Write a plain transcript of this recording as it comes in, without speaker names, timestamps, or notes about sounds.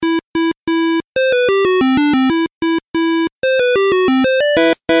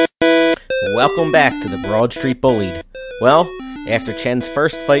welcome back to the Broad Street Bullied. Well, after Chen's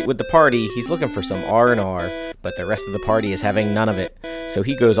first fight with the party, he's looking for some R&R, but the rest of the party is having none of it, so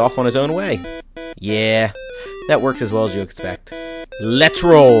he goes off on his own way. Yeah, that works as well as you expect. Let's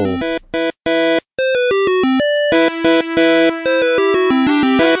roll!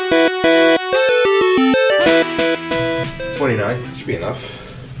 Should be enough.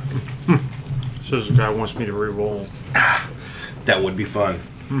 Says the guy wants me to re-roll. That would be fun.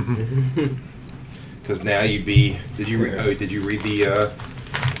 Because now you'd be. Did you read the?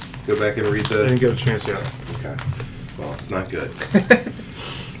 Go back and read I the. didn't get a chance yet. Okay. Well, it's not good.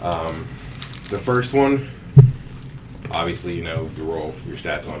 The first one, obviously, you roll your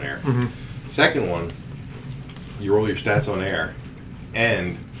stats on air. Mm-hmm. Second one, you roll your stats on air,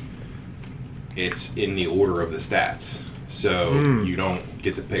 and it's in the order of the stats. So you don't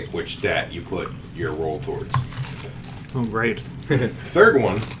get to pick which stat you put your roll towards. Oh, great. Third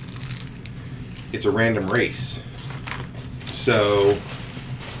one, it's a random race. So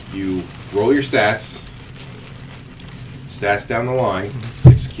you roll your stats down the line.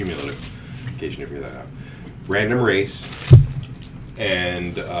 It's cumulative, in case you never hear that out. Random race.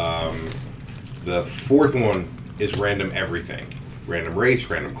 And the fourth one is random everything. Random race,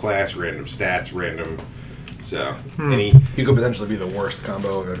 random class, random stats, random... So, You could potentially be the worst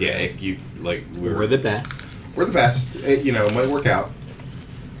combo of everything. Yeah, We're the best. We're the best. It might work out.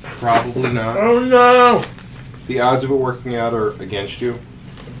 Probably not. Oh no! The odds of it working out are against you.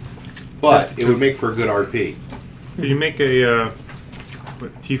 But it would make for a good RP. Can you make a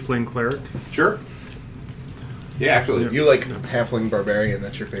tiefling cleric? Sure. Yeah, actually. You like Halfling Barbarian,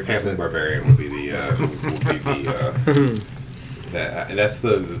 that's your favorite. Halfling Barbarian would be the that's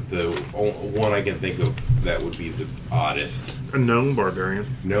the one I can think of that would be the oddest. A gnome barbarian.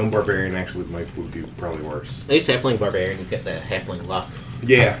 Gnome Barbarian actually would be probably worse. At least halfling barbarian, you get the halfling luck.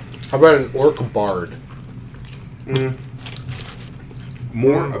 Yeah. How about an Orc Bard?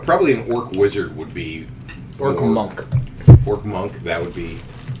 Probably an Orc Wizard would be... Orc Monk. Orc Monk, that would be...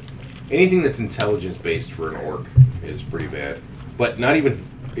 Anything that's intelligence-based for an Orc is pretty bad. But not even...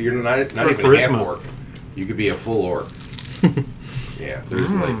 You're not even charisma. half Orc. You could be a full Orc. Yeah,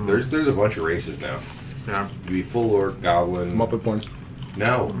 there's a bunch of races now. Yeah. You'd be full Orc, Goblin... Muppet Born.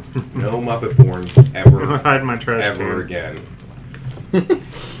 No Muppet Borns ever. Hide my trash ever can. again.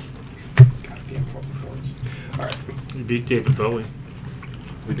 Goddamn Muppet Borns. Alright. You beat David Bowie.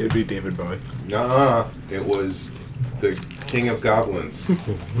 We did beat David Bowie. Nah, it was the King of Goblins.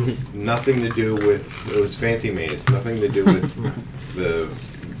 Nothing to do with... It was Fancy Maze. Nothing to do with the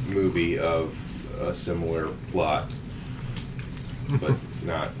movie of a similar plot. But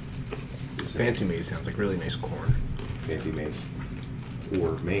not... Fancy Maze sounds like really nice corn. Fancy Maze.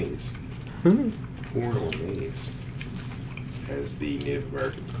 Or maze. Corn or maze. As the Native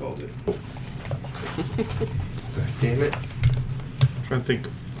Americans called it. God damn it. I'm trying to think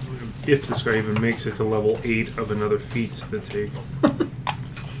if this guy even makes it to level 8 of another feat to take.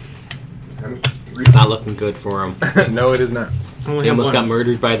 It's not looking good for him. No, it is not. He almost got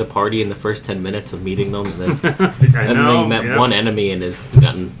murdered by the party in the first 10 minutes of meeting them. And then, I he met one enemy and has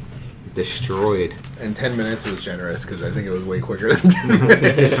gotten destroyed. And 10 minutes was generous because I think it was way quicker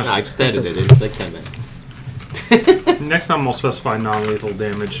than I just edited it. It's like 10 minutes. Next time I'll specify non-lethal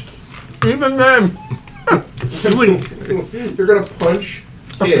damage. Even then! You wouldn't... You're gonna punch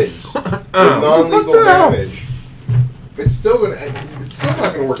kids with non-lethal damage. It's still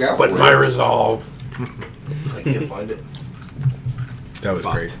not gonna work out. But my resolve. I can't find it. That was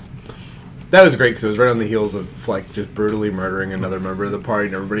great. That was great because it was right on the heels of Fleck just brutally murdering another member of the party,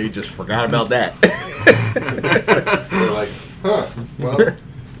 and everybody just forgot about that. They're like, huh? Well, so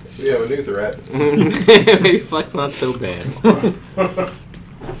we have a new threat. Maybe Fleck's not so bad.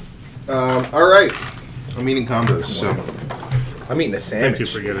 All right. I'm eating combos. So I'm eating a sandwich. Thank you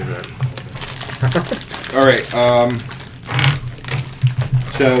for getting that. all right.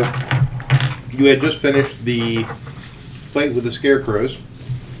 So you had just finished the fight with the scarecrows.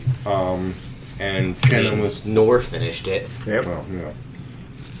 And Chen almost... Nor finished it. Yep. Well, yeah.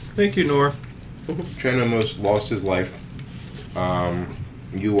 Thank you, North. Chen almost lost his life.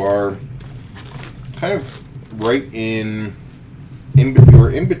 You are kind of right you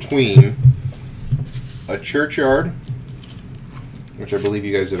were in between a churchyard, which I believe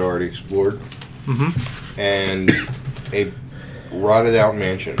you guys had already explored, and a rotted out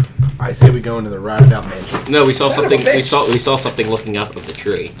mansion. I say we go into the rotted out mansion. No, we saw something. We saw something looking up of the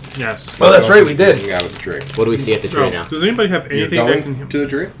tree. Yes. Oh, that's right, we did. Looking out of the tree. What do we see at the tree Oh, now? does anybody have You're anything that going can... to the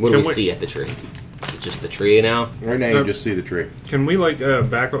tree? What do we Can we- see at the tree? It's just the tree now. Right now, you just see the tree. Can we,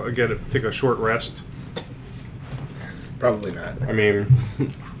 take a short rest? Probably not. I mean,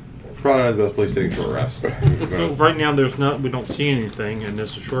 Probably not the best place to take a short rest. So right now, we don't see anything, and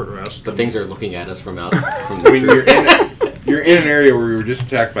it's a short rest. But things are looking at us from out from I the mean, tree. you're in an area where we were just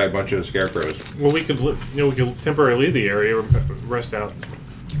attacked by a bunch of scarecrows. Well, we could temporarily leave the area, rest out.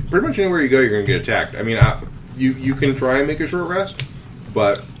 Pretty much anywhere you go, you're going to get attacked. I mean, you can try and make a short rest,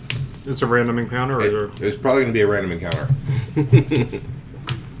 but It's a random encounter, or it's probably going to be a random encounter.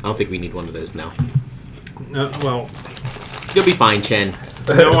 I don't think we need one of those now. well, You'll be fine, Chen.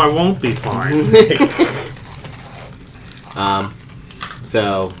 no, I won't be fine.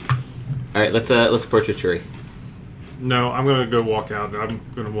 So, all right, let's approach a tree. No, I'm gonna go walk out. I'm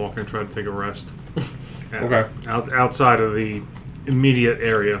gonna walk and try to take a rest. Okay. Outside of the immediate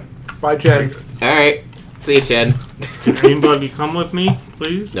area. Bye, Chen. All right, see you, Chen. Can anybody come with me,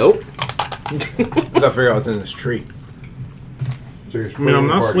 please? Nope. I gotta figure out what's in this tree. So you're I mean, I'm splitting not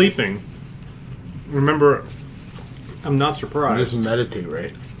the party. sleeping. Remember, I'm not Just surprised. meditate,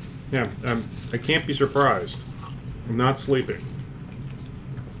 right? Yeah, I can't be surprised. I'm not sleeping.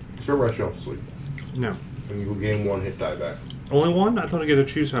 Short rest, you don't have to sleep. No. And you will gain 1 hit die back. Only one? I thought I get to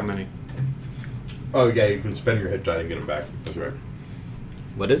choose how many. Oh, yeah, you can spend your hit die and get them back. That's right.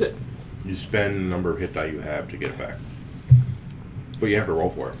 What is it? You spend the number of hit die you have to get it back. But you have to roll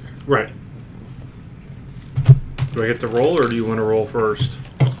for it. Right. Do I get to roll, or do you want to roll first?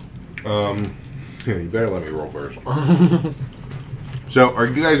 Yeah, you better let me roll first. So, are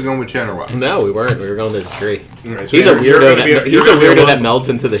you guys going with Chen or what? No, we weren't. We were going to the tree. Alright, so He's a you're weirdo. gonna be- He's you're a gonna be weirdo alone. that melts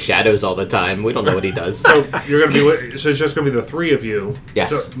into the shadows all the time. We don't know what he does. So you're gonna be. So it's just gonna be the three of you. Yes,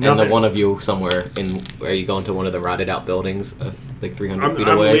 So and the nothing- one of you somewhere in. Are you going to one of the rotted out buildings, like 300 feet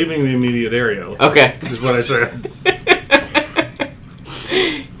I'm away? leaving the immediate area. Okay. Is what I said.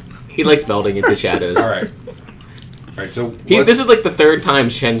 He likes melting into shadows. Alright. Alright, so. This is like the third time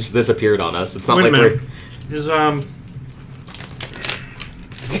Shen's disappeared on us. It's not Wait a like minute. Is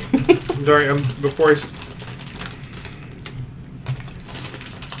sorry. Before I.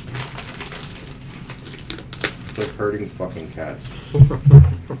 It's like herding fucking cats.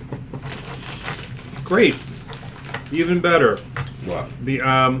 Great. Even better. What?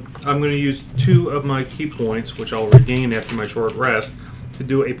 I'm going to use 2 of my key points, which I'll regain after my short rest, to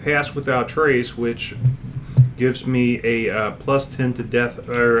do a pass without trace, which gives me a plus 10 to death.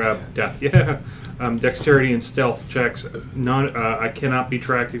 Yeah, dexterity and stealth checks. I cannot be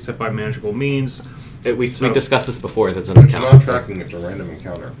tracked except by magical means. we So- discussed this before. That's an It's not account. tracking, it's a random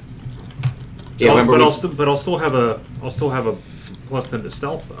encounter. Yeah, remember but we- I'll still have a plus 10 to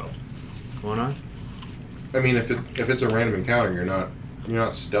stealth though. Won't I? I mean, if it's a random encounter, you're not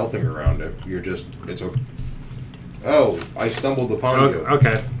stealthing around it. It's a. Oh, I stumbled upon you.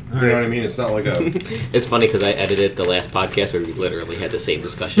 Okay. You know what I mean? It's not like a. It's funny because I edited the last podcast where we literally had the same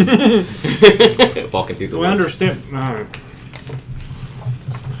discussion. Walking through the Well, I woods. understand. All right.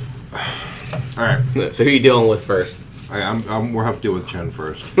 All right, So who are you dealing with first? we'll have to deal with Chen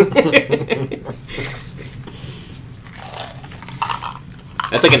first.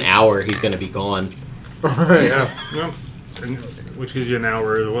 That's like an hour he's going to be gone. Yeah. Yeah. And- which gives you an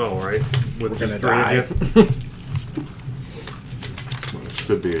hour as well, right? With We're just gonna 3 of you. This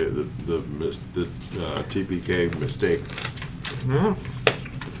could be the TPK mistake. Yeah.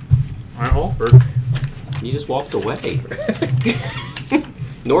 I offered. You just walked away.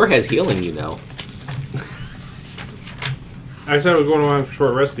 Nor has healing, you know. I said I was going on a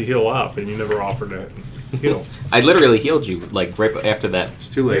short rest to heal up, and you never offered to heal. I literally healed you like right after It's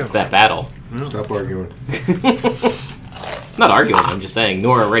too late. that battle. Stop arguing. Not arguing. I'm just saying.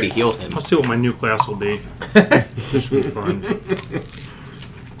 Nor already healed him. I'll see what my new class will be. This will be fun.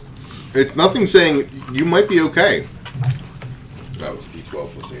 It's nothing saying you might be okay. That was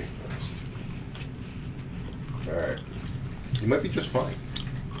D12. Let's see. All right. You might be just fine.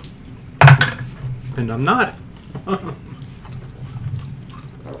 And I'm not. Oh,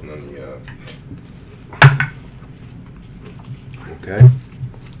 and then the. Okay.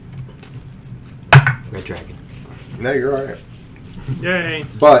 Red dragon. No, you're all right. Yay.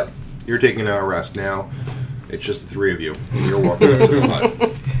 But you're taking a rest now. It's just the 3 of you. And you're walking up to the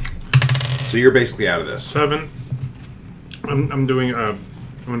hut. So you're basically out of this. 7. I'm doing. I'm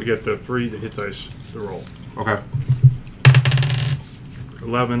going to get the 3 hit dice to roll. Okay.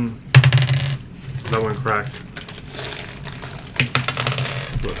 11. That one cracked.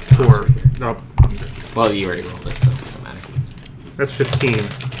 4. No, Well, you already rolled it, so it doesn't matter. that's 15.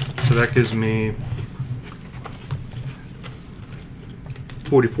 So that gives me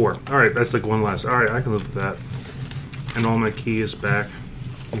 44. All right, that's like 1 less. All right, I can live with that. And all my key is back.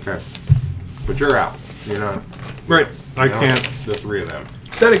 Okay. But you're out. You're not. Right, I you know, can't. The 3 of them.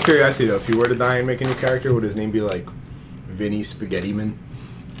 Just out of curiosity, though, if you were to die and make a new character, would his name be like Vinny Spaghetti Man?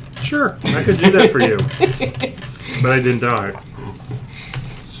 Sure, I could do that for you. But I didn't die.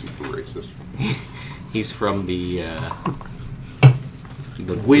 Super racist. He's from the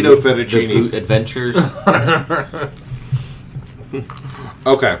Guido Fettuccine. The Boot Adventures.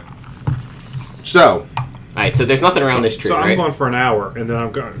 Okay. So, Alright, so there's nothing around this tree, So I'm right? going for an hour, and then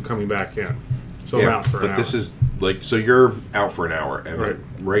I'm coming back in. So I'm out for an but hour. this is like, so you're out for an hour, and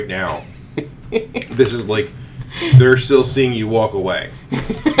right now, this is like, they're still seeing you walk away.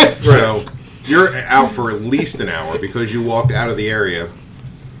 So, you're out for at least an hour because you walked out of the area,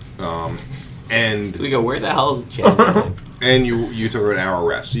 and We go, where the hell is Jen going? and you took an hour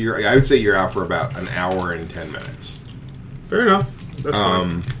rest. So I would say you're out for about an hour and 10 minutes. Fair enough. That's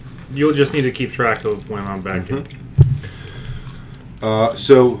fine. You'll just need to keep track of when I'm back in.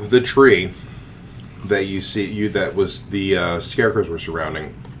 So the tree that you see, that was the scarecrows were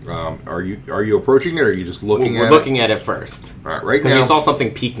surrounding. Are you approaching it, or are you just looking at We're looking at it first. it? All right, right Because now. you saw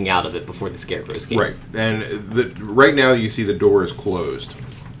something peeking out of it before the scarecrows came. Right, and right now you see the door is closed.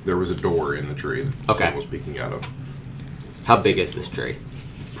 There was a door in the tree that Okay. someone was peeking out of. How big is this tree?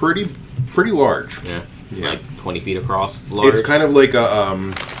 Pretty large. Yeah. Yeah. Like 20 feet across. Large. It's kind of like a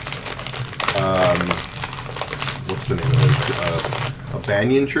what's the name of it? A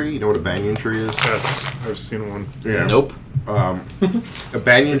banyan tree. You know what a banyan tree is? Yes, I've seen one. Yeah. Nope. A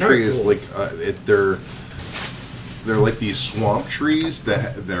banyan They're tree kinda is cool. like they're like these swamp trees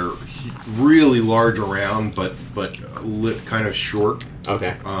that they're really large around, but lit kind of short.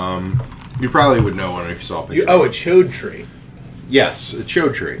 Okay. You probably would know one if you saw a picture. A chode tree. Yes, a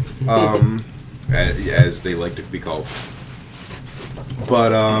chode tree, as they like to be called.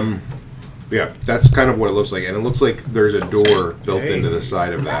 But yeah, that's kind of what it looks like, and it looks like there's a door built into the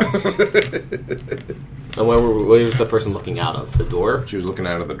side of that. And where was the person looking out of? The door? She was looking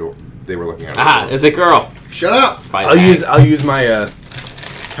out of the door. They were looking out of Aha! the door. It's a girl. Shut up! By I'll tag. use my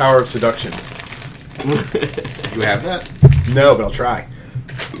power of seduction. You have that? No, but I'll try.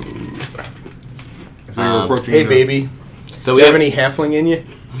 So you're approaching. Hey, the- baby. So Do we you have any halfling in you?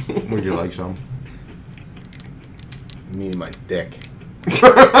 Would you like some? Me and my dick.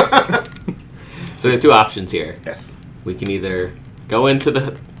 So there are two options here. Yes. We can either go into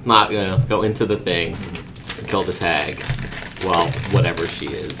the go into the thing and kill this hag, well, whatever she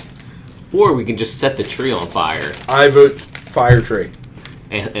is, or we can just set the tree on fire I vote fire tree.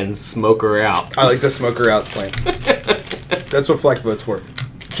 and smoke her out. I like the smoker out plan. That's what Fleck votes for.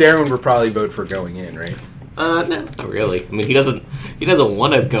 Sharon would probably vote for going in, right? No, not really. I mean, he doesn't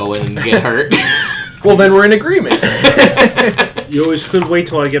want to go in and get hurt. Well, then we're in agreement. You always could wait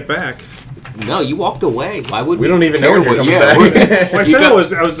till I get back. No, you walked away. Why would We don't even know care when you're what- coming yeah, back. Well, I You said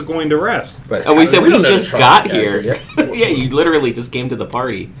got- I was going to rest. But And we said we don't know the just trust got of the here. character yet. Yeah, you literally just came to the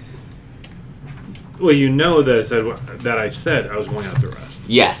party. Well, you know that I said I was going out to rest.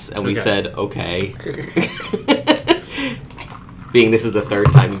 Yes, and we Okay. said okay. Being this is the third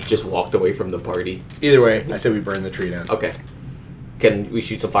time you've just walked away from the party. Either way, I said we burn the tree down. Okay. Can we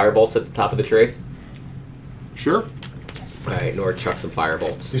shoot some firebolts at the top of the tree? Sure. Alright, Nord chuck some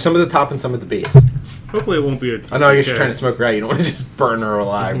firebolts. Do some at the top and some at the base. Hopefully, it won't be a. I know you're just trying to smoke her out. You don't want to just burn her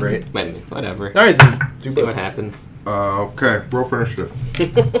alive, right? Whatever. All right, then. Do See what both. happens. Okay. Roll for initiative.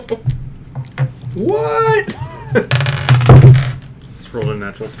 What? Let's roll a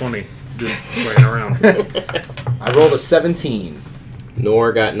natural 20. Just playing around. I rolled a 17.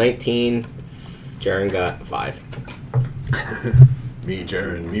 Nor got 19. Jaren got 5. Me,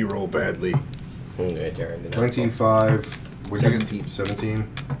 Jaren, me roll badly. Okay, Jaren did not. 19.5. What'd you get? 17. 17.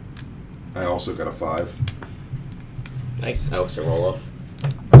 I also got a 5. Nice. Oh, so roll off.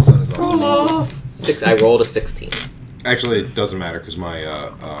 My son is also. 6. I rolled a 16. Actually, it doesn't matter because my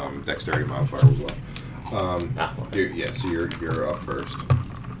dexterity modifier was low. Well. So you're up first.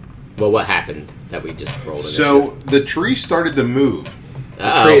 Well, what happened that we just rolled? So the tree started to move.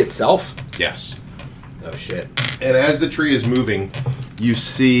 The tree itself? Yes. Oh, shit. And as the tree is moving, you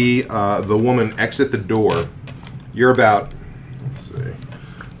see the woman exit the door. You're about, let's see,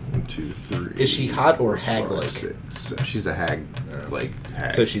 1, 2, 3. Is she hot or 5, hag-like? 6. She's a hag,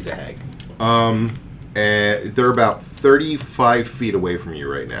 hag. So she's a hag. And they're about 35 feet away from you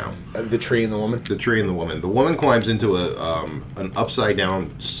right now. The tree and the woman? The tree and the woman. The woman climbs into an upside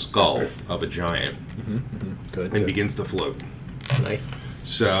down skull of a giant Good. and begins to float. Nice.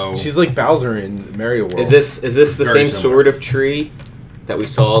 So She's like Bowser in Mario World. Is this the Very same similar. sort of tree that we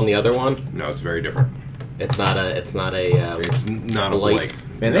saw in the other one? no, it's very different. It's not a. It's not a Blight. blight.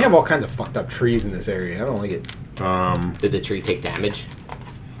 Man, they have all kinds of fucked up trees in this area. I don't like it. Did the tree take damage?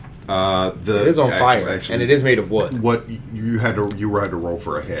 It is on fire, and it is made of wood. What you had to roll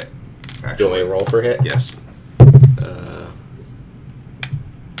for a hit. Do you want me to roll for a hit? Yes.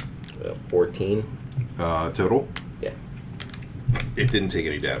 14. Total. Yeah. It didn't take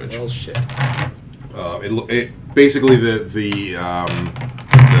any damage. Well, shit. It basically the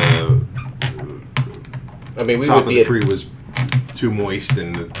I mean, we top would of be the at, tree was too moist,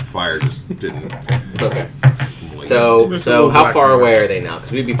 and the fire just didn't. okay. Moist. So There's a so little how black far mark. away are they now?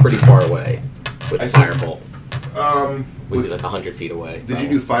 Because we'd be pretty far away with I the see. firebolt. We'd with, be like 100 feet away. did you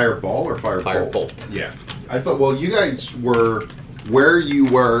do fireball or firebolt? Firebolt. Yeah, I thought. Well, you guys were where you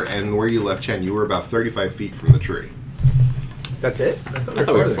were and where you left Chen. You were about 35 feet from the tree. That's it? I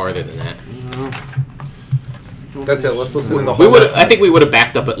thought we were farther than that. That's it. Let's listen to the We whole. would. I think we would have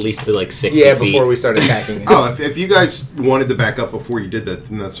backed up at least to like 60 Yeah, feet. before we start attacking. Oh, if you guys wanted to back up before you did that,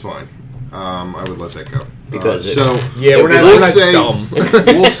 then that's fine. I would let that go. Because it- so Yeah, we're not, we'll we're not say dumb.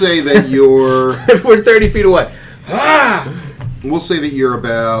 we'll say that you're We're 30 feet away. Ah! we'll say that you're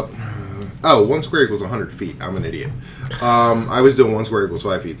about one square equals 100 feet. I'm an idiot. I was doing 1 square equals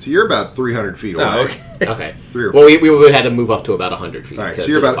 5 feet, so you're about 300 feet away. Oh, okay. Okay. 3 or Well, we would have to move up to about 100 feet. All right, to so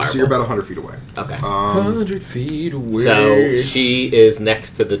you're do the about 100 fireball. feet away. Okay. 100 feet away. So she is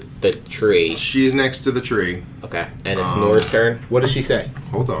next to the tree. She's next to the tree. Okay. And it's Nora's turn. What does she say?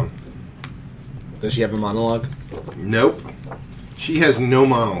 Hold on. Does she have a monologue? Nope. She has no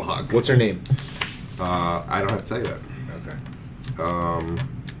monologue. What's her name? I don't have to tell you that. Okay.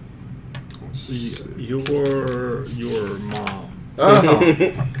 Let's see. Your mom. Oh.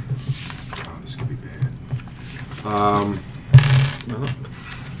 Oh, this could be bad. No.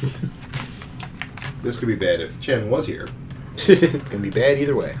 This could be bad if Chen was here. It's going to be bad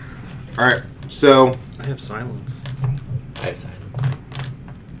either way. All right, so I have silence. I have time.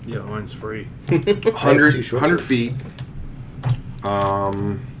 Yeah, mine's free. 100, two short 100 swords. feet.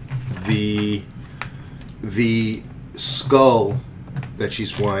 The skull that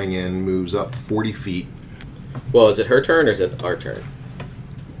she's flying in moves up 40 feet. Well, is it her turn or is it our turn?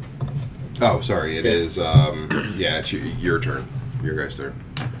 Oh, sorry, it Yeah. is. It's your turn. Your guy's turn.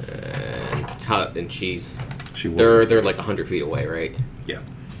 And she's She will. they're like 100 feet away, right? Yeah.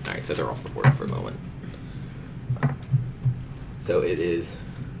 All right, so they're off the board for a moment. So it is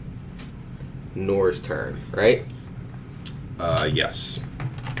Nora's turn, right? Yes.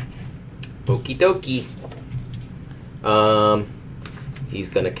 Okie dokie. He's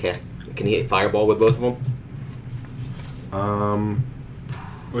gonna cast. Can he hit fireball with both of them?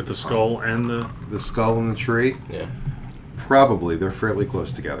 With the skull and The skull and the tree. Yeah. Probably. They're fairly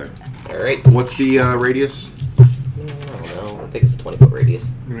close together. All right. What's the radius? I don't know. I think it's a 20-foot radius.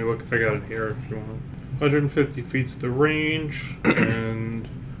 Let me look. I got it here if you want. 150 feet's the range, and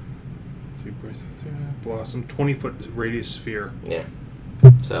let's see, blossom 20-foot radius sphere. Yeah.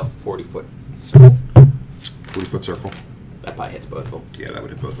 So 40-foot circle. 40-foot circle. That probably hits both of them. Yeah, that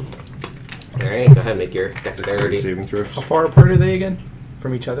would hit both of them. All right. Go ahead, make your Dexterity dexterity. saving throws. How far apart are they again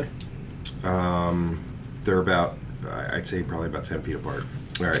from each other? They're about, I'd say, probably about 10 feet apart.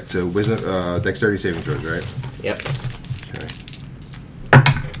 All right, so wisdom, dexterity saving throws, right? Yep. Okay.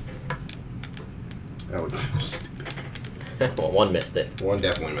 That was stupid. Well, one missed it. One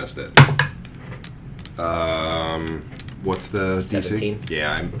definitely missed it. What's the DC? 17.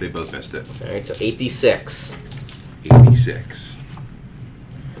 Yeah, they both missed it. All right. So 8d6. 86.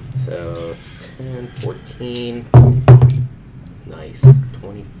 So it's 10, 14. Nice.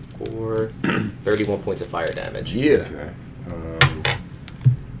 24. 31 points of fire damage. Yeah. Okay.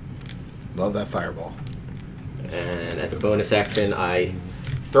 Love that fireball. And as a bonus action, I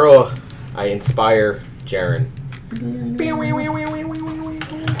inspire Jaren.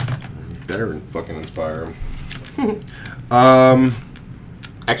 Better than fucking inspire him.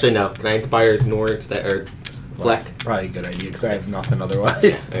 Actually, no. Can I inspire Nor instead, or Fleck? Probably a good idea because I have nothing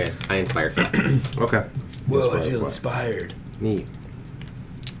otherwise. Okay, I inspire Fleck. Okay. Whoa, I Inspire feel what? inspired. Neat.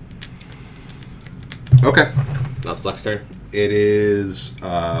 Okay. Now it's Fleck's turn. It is,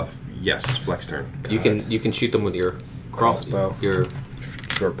 yes, Flex turn. You can shoot them with your Crossbow. Your,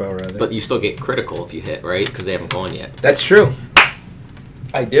 Short bow, rather. but you still get critical if you hit, right? Because they haven't gone yet. That's true.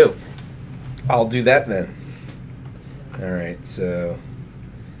 I do. I'll do that then. Alright, so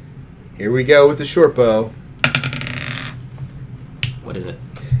here we go with the short bow. What is it?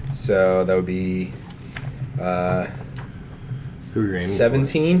 So that would be Who are you aiming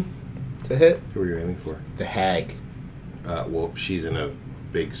 17 to hit. for? Who are you aiming for? The hag. Well, she's in a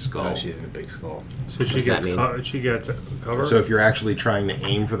big skull. Oh, she's in a big skull. So What's that mean? she gets cover. So if you're actually trying to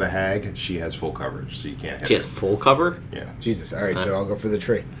aim for the hag, she has full coverage, so you can't hit She her. has full cover. Yeah. Jesus. Alright, so I'll go for the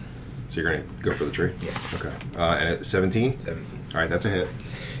tree. So you're going to go for the tree? Yeah. Okay. And at 17? 17. All right, that's a hit.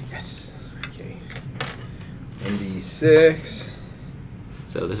 Yes. Okay. 1d6.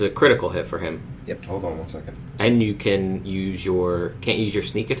 So this is a critical hit for him. Hold on 1 second. And you can use can't use your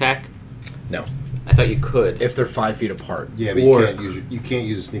sneak attack? No. I thought you could. If they're 5 feet apart. Yeah, but Or- you can't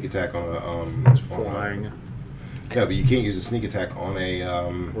use a sneak attack on a Flying. No, but you can't use a sneak attack on a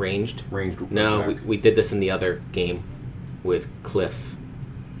Ranged? ranged No, attack. we did this in the other game with Cliff.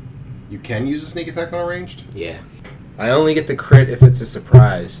 You can use a sneak attack on a ranged? Yeah. I only get the crit if it's a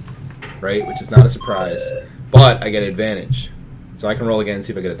surprise, right? Which is not a surprise. But I get advantage. So I can roll again and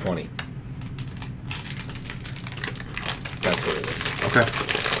see if I get a 20. That's what it is. Okay.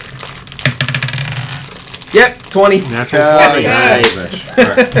 Yep, 20. Natural Yeah, 20. Nice. All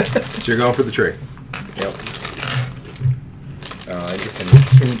right. So you're going for the tree. Yep. I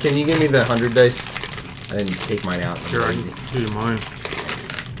guess can you give me the 100 dice? I didn't take mine out. Here, I can give you mine.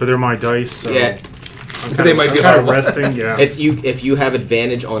 But they're my dice, so Yeah. I'm They might be kind of horrible. resting. Yeah, If you have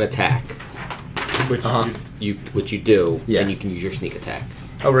advantage on attack, which which you do, Yeah. then you can use your sneak attack.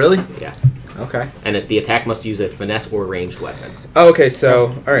 Oh, really? Yeah. Okay. And the attack must use a finesse or ranged weapon. Oh, okay,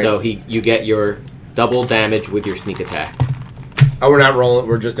 so, alright. So you get your double damage with your sneak attack. Oh, we're not rolling,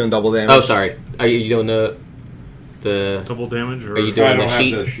 we're just doing double damage? Oh, sorry. Are you doing the double damage, or Are you doing I don't the have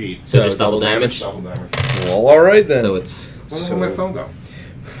sheet? the sheet. So So just double damage. Double damage. Well, alright then. So it's Where the hell did my phone go?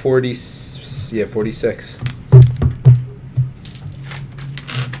 46.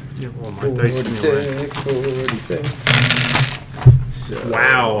 Yeah, well, my dice anyway. 46. So,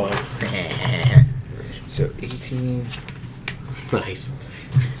 Wow. So 18. nice.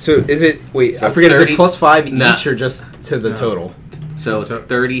 So is it, wait, So I forget, is 30 it plus 5 Nah. each or just to the No. total? So it's So-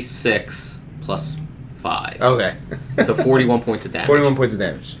 36 plus 5. Okay. So 41 points of damage. 41 points of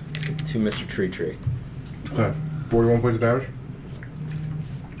damage. To Mr. Tree. Okay. 41 points of damage?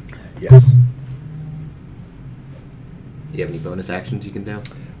 Yes. Do you have any bonus actions you can do?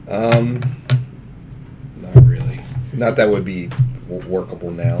 Not really. Not that would be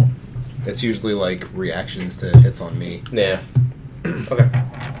workable now. It's usually like reactions to hits on me. Yeah. Okay.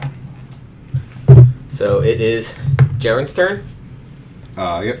 So it is Jaren's turn,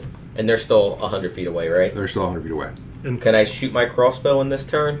 Yep. and they're still 100 feet away, right? They're still 100 feet away. And Can I shoot my crossbow in this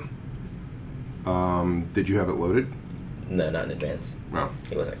turn? Did you have it loaded? No, not in advance. No.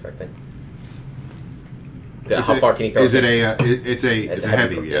 He wasn't expecting. Yeah, how far can he throw? Is it a? It's a It's a a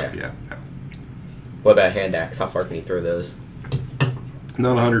heavy. heavy, Yeah. yeah. What about hand axe? How far can he throw those?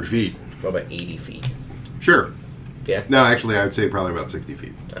 Not 100 feet. What about 80 feet? Sure. Yeah. No, actually, I would say probably about 60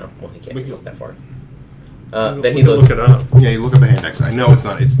 feet. Oh, well, he can't We go can- that far. we Then he can looks. look it up. Yeah, you look at the hand axe. I know it's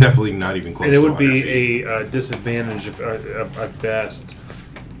not. It's definitely not even close. And it to would 100 feet. be a disadvantage at best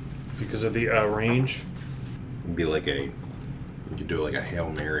because of the range. It'd be like a. You could do like a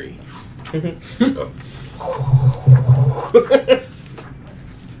Hail Mary. There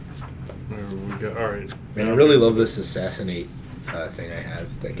we go. All right. Man, I really love this assassinate thing I have.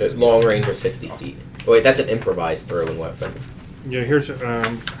 Thank There's you. long range or 60 feet. Oh, wait, that's an improvised throwing weapon. Yeah, here's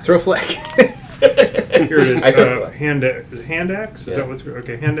Throw a flag. here it is. I thought- Hand axe. Is it hand axe? Is Yeah. that what's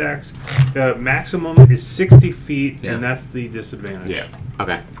okay? Hand axe. Maximum is 60 feet, Yeah. and that's the disadvantage. Yeah.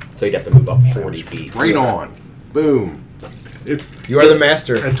 Okay. So you'd have to move up 40 feet. Right on. Boom. If You are the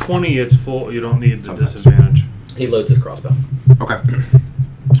master. at 20, it's full. You don't need the disadvantage. He loads his crossbow. Okay.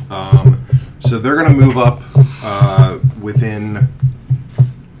 So they're going to move up within.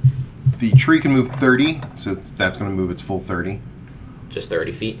 The tree can move 30, so that's going to move its full 30. Just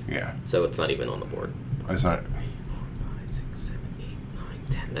 30 feet. Yeah. So it's not even on the board. That's not. 5, 6, 7, 8, 9,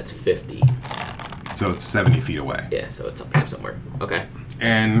 10. That's 50. So it's 70 feet away. Yeah, so it's up here somewhere. Okay.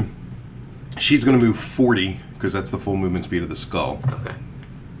 And she's going to move 40, because that's the full movement speed of the skull. Okay.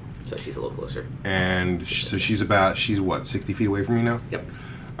 So she's a little closer. And so she's what, 60 feet away from you now? Yep.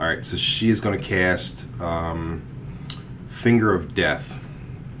 All right, so she is going to cast Finger of Death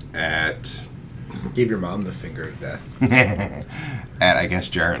at Gave your mom the finger of death. at I guess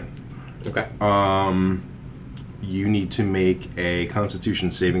Jaren. Okay. You need to make a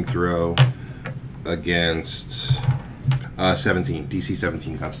Constitution saving throw against 17 DC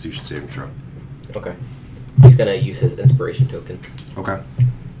 17 Constitution saving throw. Okay. He's going to use his inspiration token. Okay.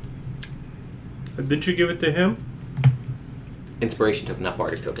 Did you give it to him? Inspiration token, not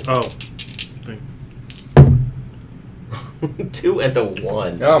bardic token. Oh. 2 and a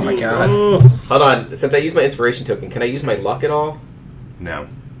 1. Oh my god. Oh. Hold on. Since I used my inspiration token, can I use my luck at all? No, Are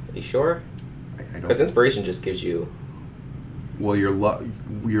you sure? I Because don't. inspiration just gives you... Well, your luck.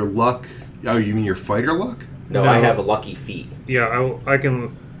 Oh, you mean your fighter luck? No, No. I have a lucky feat. Yeah, I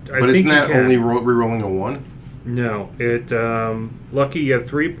can. I But think isn't you that can. only re-rolling a 1? No, it lucky you have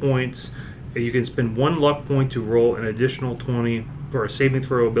 3 points. You can spend 1 luck point to roll an additional 20 for a saving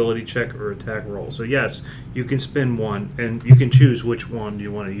throw, ability check, or attack roll. So yes, you can spend one, and you can choose which one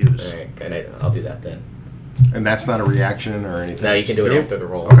you want to use. All right, good. I'll do that then. And that's not a reaction or anything? No, you can do it after the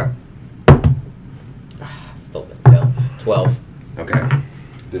roll. Okay. Still didn't fail. 12. Okay.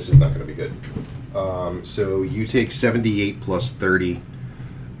 This is not going to be good. So you take 78 plus 30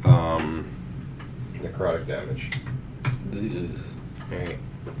 necrotic damage. All right.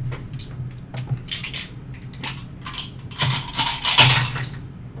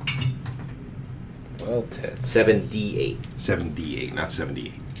 Well, tits. 7d8. 7d8, not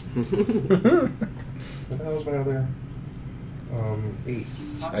 78. What the hell was my other? 8.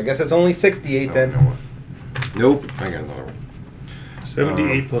 I guess it's only 68 No, then. no one. Nope, I got another one.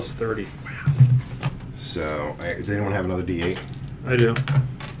 78 plus 30. So, does anyone have another d8? I do.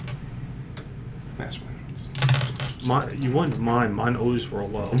 That's fine. You wanted mine. Mine always roll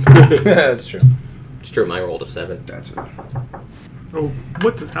low. That's true. It's true, my rolled a 7. That's it. Oh,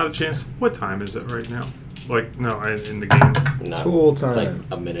 out of chance? What time is it right now? Like, no, in the game. No. Tool It's like time.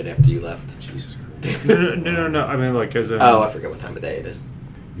 a minute after you left. Jesus Christ. No. I mean, like, as in. Oh, I forget what time of day it is.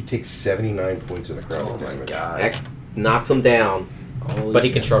 You take 79 points of necrotic Oh my damage. god. That knocks him down, Holy but he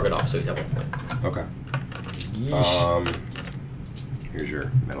can shit. shrug it off, so he's at 1 point. Okay. Yeesh. Here's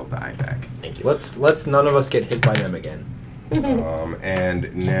your metal die back. Thank you. Let's none of us get hit by them again.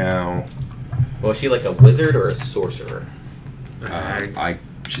 And now, Well, is she like a wizard or a sorcerer? A hag.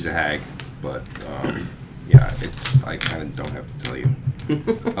 she's a hag, but yeah, I kind of don't have to tell you.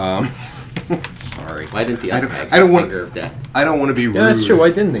 Sorry. Why didn't the I other don't- hag I don't say want- finger of death? I don't want to be rude. Yeah, that's true. Why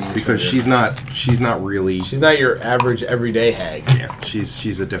didn't they? use Because finger? she's not really. She's not your average everyday hag. Yeah,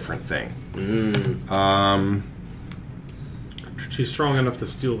 she's a different thing. She's strong enough to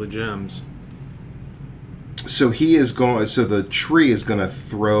steal the gems. So he is going. So the tree is going to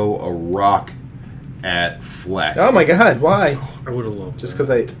throw a rock at Fleck. Oh my god, why? I would have loved Just that.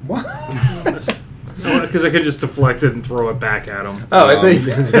 because I. What? Because I could just deflect it and throw it back at him. Oh, I think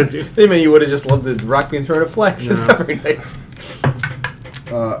they meant you would have just loved the rock being thrown at Fleck. No. That's not very nice.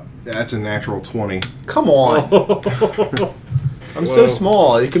 That's a natural 20, Come on. I'm so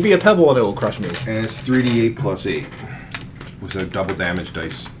small. It could be a pebble and it will crush me. and it's 3d8 plus 8 with a double damage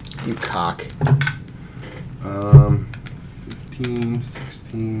dice. You cock. 15,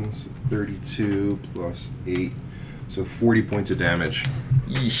 16, so 32 plus 8, so 40 points of damage.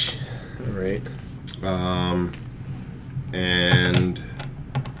 Yeesh. Alright. And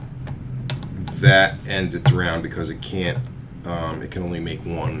that ends its round because it can't. It can only make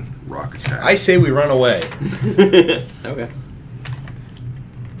one rock attack. I say we run away. Okay.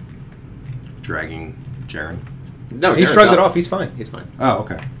 Dragging Jaren. No, He Jared's shrugged it up. off. He's fine. He's fine. Oh,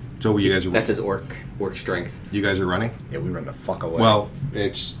 okay. So you guys are. That's his orc strength. You guys are running. Yeah, we run the fuck away. Well,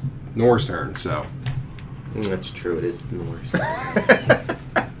 it's Nora's turn, so. That's true. It is the worst.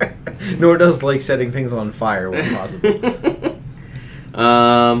 Nor does like setting things on fire when possible.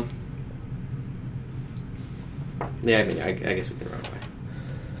 Yeah, I mean, I guess we can run away.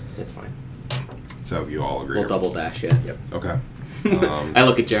 It's fine. So you all agree. We'll double dash, yeah. Yep. Okay. I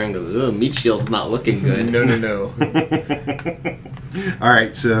look at Jaren and go, "Ugh, meat shield's not looking good." No. All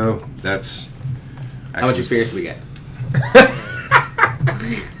right. So that's. How much experience do we get?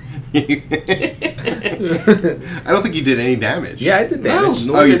 I don't think you did any damage. Yeah, I did damage.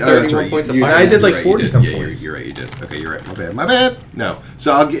 No, did 31 that's right. points of You- fire I did like you're 40 you did. some Yeah, points. You're right. You did. Okay, you're right. My bad. My bad. No.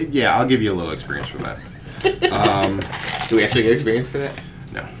 So I'll give you a little experience for that. Do we actually get experience for that?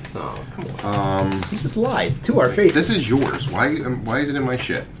 No. Oh, come on. He just lied to our face. This is yours. Why is it in my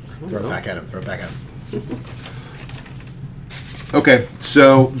shit? Throw it back at him. Throw it back at him. Okay,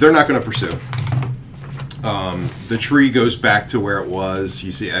 so they're not going to pursue. The tree goes back to where it was.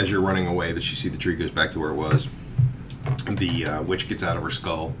 You see, as you're running away, that you see the tree goes back to where it was. The witch gets out of her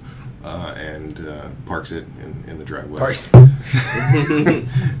skull and parks it in the driveway. Parks.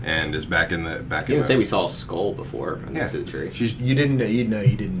 And is back in the back. You in didn't say we saw a skull before yeah, next to the tree. She's. You didn't. You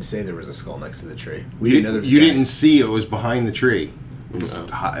didn't say there was a skull next to the tree. We You, didn't know there was. you a giant. didn't see it was behind the tree. It was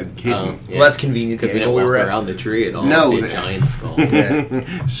hidden. Yeah. Well, that's convenient. Because The we angle didn't walk we were at. around the tree at all. No, See a that- giant skull.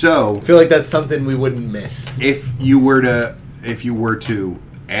 Yeah. So I feel like that's something we wouldn't miss. if you were to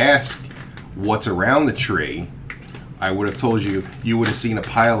ask what's around the tree, I would have told you would have seen a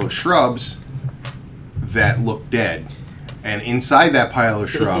pile of shrubs that looked dead, and inside that pile of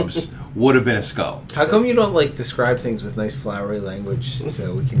shrubs would have been a skull. How come you don't like describe things with nice flowery language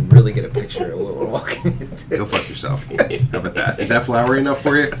so we can really get a picture of what we're walking into? Go fuck yourself. How about that? Is that flowery enough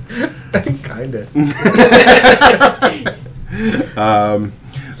for you? Kinda.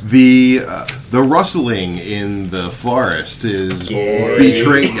 The rustling in the forest is Scary.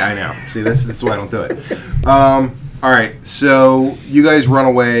 betraying. I know. See, that's why I don't do it. All right, so you guys run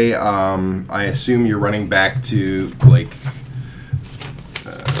away. I assume you're running back to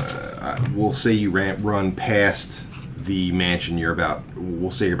we'll say you run past the mansion.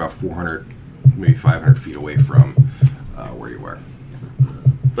 We'll say you're about 400, maybe 500 feet away from where you were.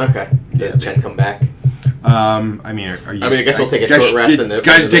 Okay. Does Chen come back? I mean, are you? I guess we'll take a short rest.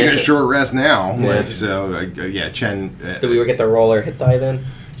 Guys are taking a short rest now. Yeah. Chen. Do we get the roller hit die then?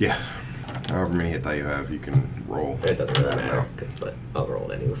 Yeah. However many hit die you have, you can roll. It doesn't really matter, but I'll roll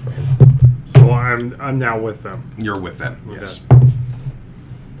it anyway for him. So I'm now with them. You're with them. With Yes.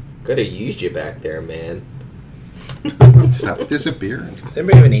 Could have used you back there, man. Stop disappearing.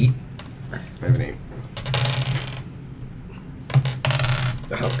 Anybody have an 8? I have an 8.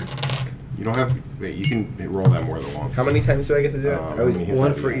 You don't have. Wait, you can roll that more than once. How many times do I get to do it? How many hit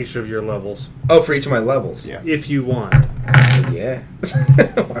One die for do you have? each of your levels, Oh, for each of my levels. Yeah. if you want. Yeah.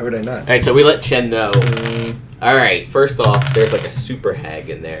 Why would I not? Alright, so we let Chen know. Alright, first off, there's like a super hag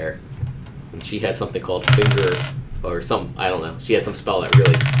in there. And she has something called Finger, or some, I don't know. She had some spell that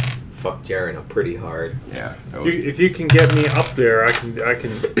really fucked Jaren up pretty hard. Yeah. That was, If you can get me up there, I can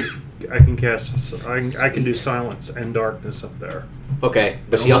cast. I can do silence and darkness up there. Okay,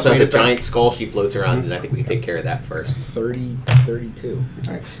 but she also has a giant skull she floats around, and I think we can take care of that first. 32.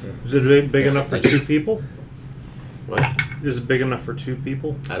 nice. Is it big enough for 2 people? What? Is it big enough for 2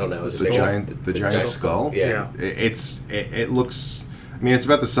 people? I don't know. Is The it big giant, enough? the giant skull. Yeah. It looks. I mean, it's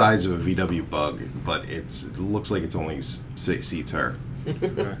about the size of a VW Bug, but it looks like it's only seats her.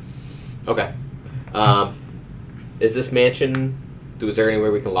 Okay. Okay. Is this mansion? Is there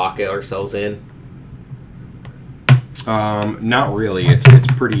anywhere we can lock ourselves in? Not really.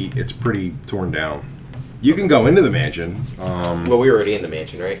 It's pretty torn down. You can go into the mansion. Well, we were already in the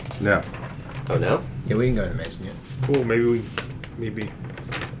mansion, right? No. Oh no. Yeah, we didn't go to the mansion yet. Cool. Maybe.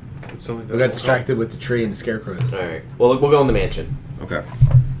 It's something that We got will distracted with the tree and the scarecrows. All right. Well, look, we'll go in the mansion. Okay.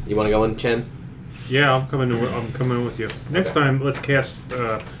 You want to go in, Chen? help. Yeah, I'm coming with you. Next time, let's cast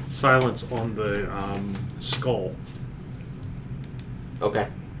silence on the skull. Okay.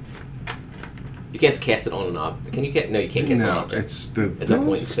 You can't cast it on an object. Can you? No, you can't cast it on an No, object. it's the. It's a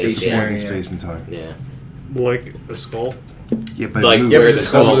point in space, It's a yeah. point in Yeah. space and time. Yeah. Like a skull. Yeah, but Like it moves. where It the doesn't-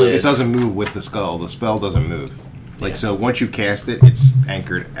 skull is. It doesn't move with the skull. The spell doesn't move. Like Yeah. so, once you cast it, it's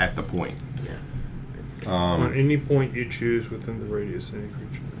anchored at the point. Yeah. On any point you choose within the radius of any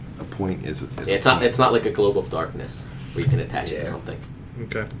creature. A point is. Yeah, it's not. It's not like a globe of darkness where you can attach it Yeah. to something.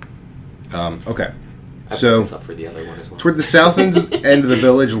 Okay. Okay. I So. put this up for the other one as well. Toward the south end of the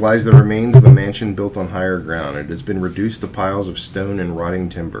village lies the remains of a mansion built on higher ground. It has been reduced to piles of stone and rotting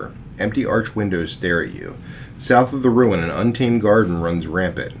timber. Empty arched windows stare at you. South of the ruin, an untamed garden runs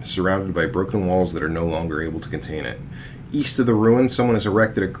rampant, surrounded by broken walls that are no longer able to contain it. East of the ruin, someone has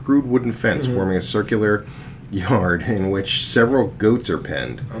erected a crude wooden fence forming a circular yard in which several goats are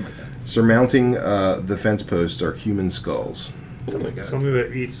penned. Oh my god. Surmounting the fence posts are human skulls. Oh my god. Something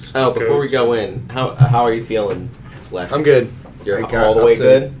that eats. Oh, before we goats. go in, how are you feeling, Fleck? I'm good. You're I got all the up way to-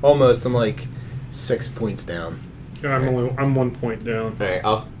 good? Almost. I'm like 6 points down. Yeah, I'm 1 point down. All right,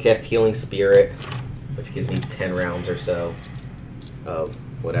 I'll cast Healing Spirit, which gives me 10 rounds or so of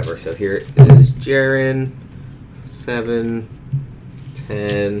whatever. So here is Jaren, 7,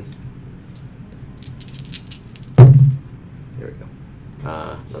 10. There we go.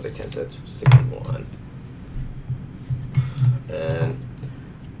 Another 10, so it's 61. And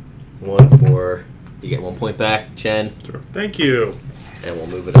 1 for. You get 1 point back, Chen, Thank you. and we'll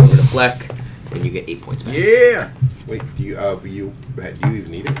move it over to Fleck, and you get 8 points back. Yeah. Wait, do you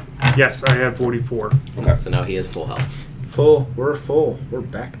even need it? Yes, I have 44. Okay. So now he has full health. Full. We're full. We're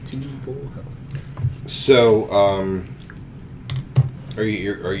back to full health. So, are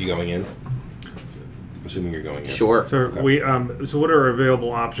you going in? Assuming you're going in. Sure. So So what are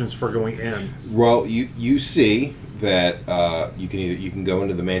available options for going in? Well, you see that you can go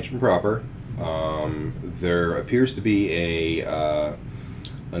into the mansion proper. There appears to be an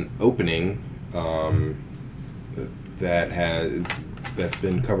opening that's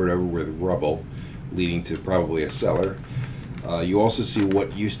been covered over with rubble, leading to probably a cellar. You also see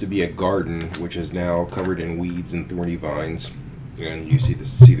what used to be a garden, which is now covered in weeds and thorny vines, and you see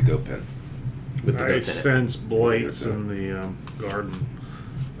the goat pen. With the I goats in it. sense blights in the garden.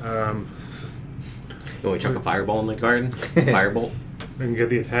 You want me to chuck a fireball in the garden? Firebolt? And get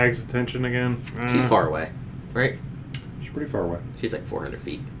the tag's attention again. She's far away, right? She's pretty far away. She's like 400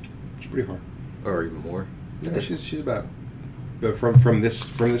 feet, She's pretty far. or even more. Yeah, she's about. But from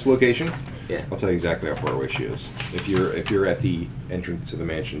this location, Yeah. I'll tell you exactly how far away she is. If you're at the entrance to the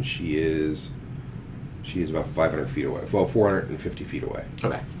mansion, she is about 500 feet away. Well, 450 feet away.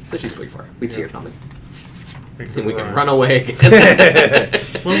 Okay, so she's pretty far. We'd see her coming. And we can run away again.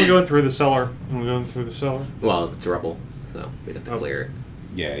 When we going through the cellar? Well, it's rubble, so we'd have to clear it.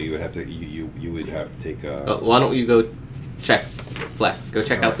 Yeah, you would have to. You would have to take. Why don't you go check, Fleck? Go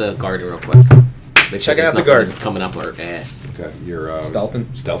check out the garden real quick. Make sure Checking out the nothing garden. that's coming up our ass. Okay, you're Stealthing.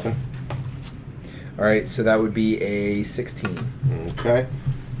 Stealthing. All right, so that would be a 16. Okay.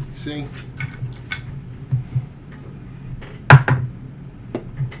 See.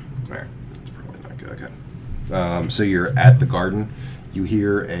 Alright, that's probably not good. Okay. So you're at the garden. You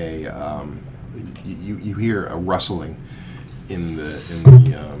hear you hear a rustling in the.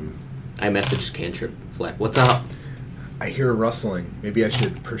 I messaged Cantrip, Fleck. What's up? I hear rustling. Maybe I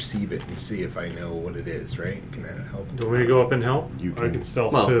should perceive it and see if I know what it is, right? Can that help? Do we go up and help? You I can- can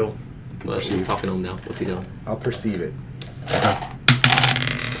stealth Well- too. Well, you're talking to him now. What's he doing? I'll perceive it.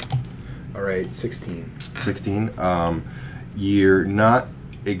 All right, 16. 16. You're not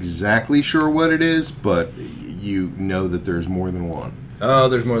exactly sure what it is, but you know that there's more than one. Oh,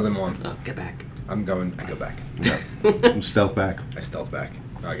 there's more than one. Oh, get back. I go back. No. Stealth back. I stealth back.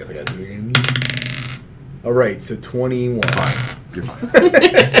 Oh, I guess I got to do it again. All right, so 21. Fine. You're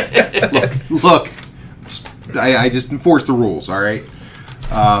fine. Look. I just enforce the rules, all right?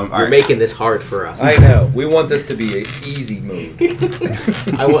 All You're right. making this hard for us. I know. We want this to be an easy mode.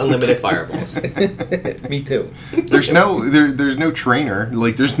 I want unlimited fireballs. Me too. There's no trainer.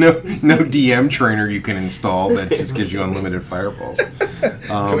 Like, there's no DM trainer you can install that just gives you unlimited fireballs.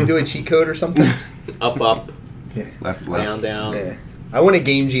 Can we do a cheat code or something? Up, Left, down, down. Yeah. I want a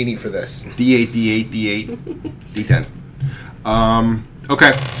game genie for this. D8, D8, D8, D10.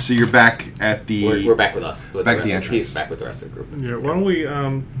 Okay, so you're back at the... We're back with us. With Back at rest the of- entrance. He's back with the rest of the group. Yeah. Why don't we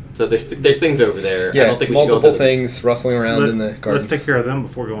So there's things over there. Yeah, I don't think we should go multiple into the- things rustling around in the garden. let's take care of them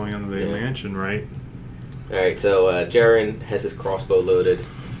before going into the Yeah. mansion, right? All right. So Jaren has his crossbow loaded,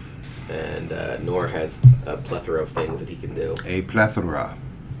 and Nor has a plethora of things that he can do. A plethora.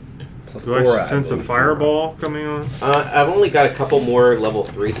 Do I Plethora, sense a believe. fireball coming on? I've only got a couple more level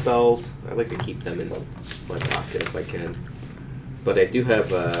 3 spells. I'd like to keep them in my pocket if I can. But I do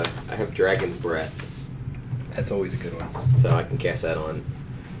have I have Dragon's Breath, That's always a good one. so I can cast that on.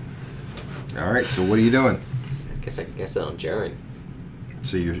 All right, so what are you doing? I guess I can cast that on Jaren.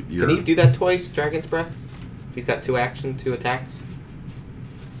 So you're Can he do that twice, Dragon's Breath? If he's got 2 action, 2 attacks?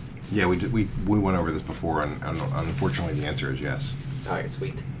 Yeah, we went over this before, and unfortunately the answer is yes. Alright,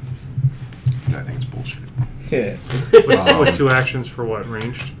 sweet. And I think it's bullshit. Yeah. With 2 actions for what?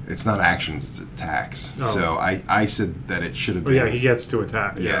 Ranged? It's not actions, it's attacks. Oh. So I said that it should have Oh, been... yeah, he gets to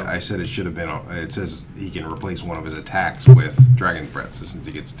attack. Yeah, I said it should have been... It says he can replace one of his attacks with Dragon Breath. So since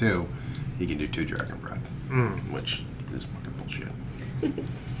he gets 2, he can do 2 Dragon Breath. Which is fucking bullshit.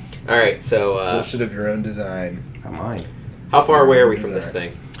 Alright, so Bullshit of your own design. Not mine. how far away are we from this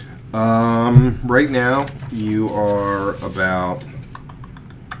thing? Right now, you are about...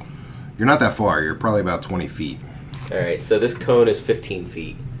 You're not that far. You're probably about 20 feet. Alright, so this cone is 15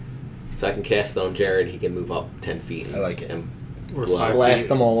 feet. So I can cast it on Jared, he can move up 10 feet. I like it. And Or blow. 5 Blast feet.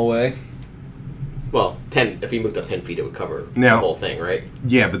 them all away. Well, 10. If he moved up 10 feet, it would cover Now- the whole thing, right?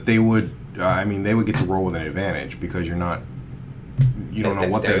 Yeah, but they would... they would get to roll with an advantage because you're not... You don't know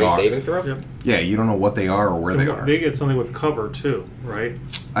what they Dexterity are. saving throw? Yep. Yeah, you don't know what they are or where they are. They get something with cover too, right?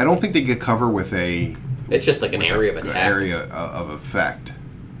 I don't think they get cover with a... It's just like an with area a of attack. area of effect.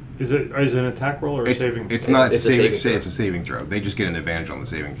 Is it an attack roll or a It's saving? not It's a saving. saving throw. It's a saving throw. They just get an advantage on the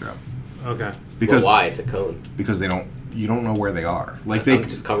saving throw Okay. because Well, why? It's a cone. because they don't. You don't know where they are. Like they, I'm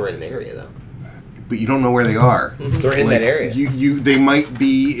just covering an area, though. but you don't know where they are. They're in Like, that area. They might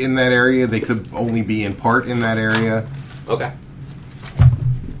be in that area. They could only be in part in that area. Okay.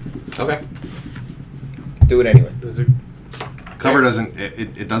 Okay. Do it anyway. Does it? Cover doesn't.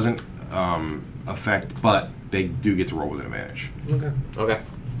 It doesn't affect, but they do get to roll with an advantage Okay. Okay.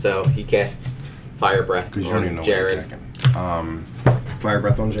 So he casts Fire Breath because you don't even on know what you're Jaren. attacking. Fire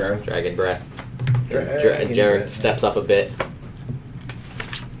breath on Jared. Dragon Breath. Dragon And Jaren Breath. steps up a bit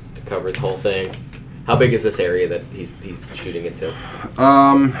to cover the whole thing. How big is this area that he's shooting into?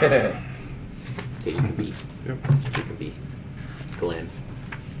 Yeah, you can be. Yep. You can be. Glenn.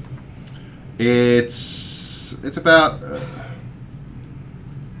 It's about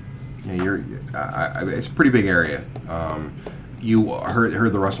you're it's a pretty big area. You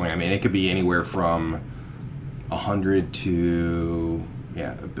heard the rustling. I mean, it could be anywhere from 100 to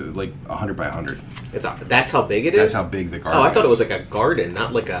like 100 by 100. That's how big it is? That's how big the garden. Oh, I thought it was is. like a garden,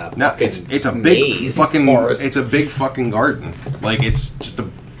 not like a No, fucking it's a big maze. fucking forest. It's a big fucking garden. Like it's just a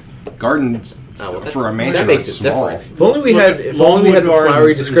garden Oh, well, for a that mansion. makes it's it small. different. If only we Look, had a Longwood flowery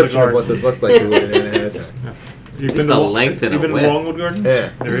Gardens is a description of garden. what this looked like, we would have had that. You've It's been the to, length and you've a been width. to Longwood Gardens? Yeah.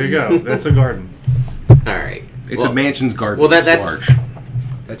 There you go. That's a garden. All right. It's a mansion's garden. well, It's that's- large.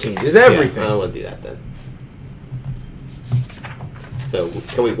 That changes Yeah, everything. I don't want to do that then. So,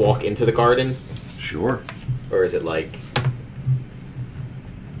 can we walk into the garden? Sure. Or is it like...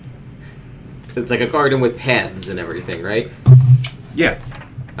 It's like a garden with paths and everything, right? Yeah.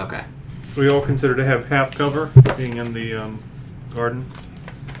 Okay. We all consider to have half cover being in the garden.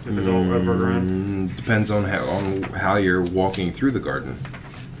 If it's all overgrown. Depends on how you're walking through the garden.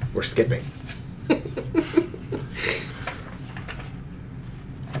 We're skipping.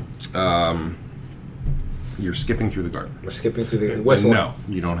 You're skipping through the garden. We're skipping through the But whistling. no,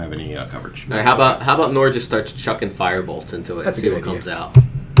 you don't have any coverage. All right, how about Nora just starts chucking firebolts into it That's and a see good what idea. comes out?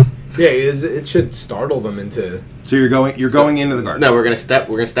 Yeah, it should startle them into. So you're going into the garden. No, we're gonna step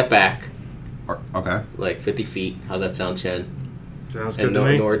back Okay. like 50 feet. How's that sound, Chen? Sounds And good to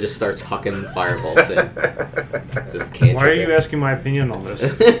me. Nora just starts hucking firebolts in. Just can't. Why are you asking my opinion on this?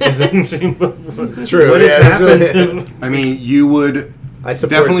 It doesn't seem. True, What has yeah, happened it's really- to- I mean, you would I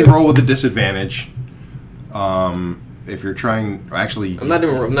support definitely this. roll with a disadvantage. If you're trying, actually, I'm not you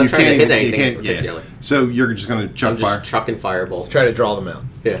trying to can't hit even- anything you can't- in particular. Yeah. So you're just going to chuck I'm just fire. chucking firebolts. Try to draw them out.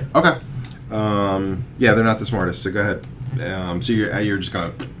 Yeah. Okay. Yeah, they're not the smartest. So go ahead. So you're just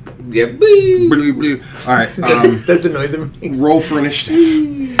gonna. Yeah. Boo. All right. That's the noise it makes. Roll for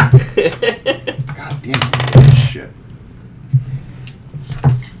initiative. God damn it! Shit.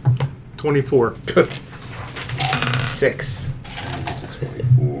 24. 6.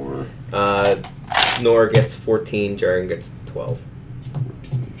 24. Nora gets 14. Jaren gets 12.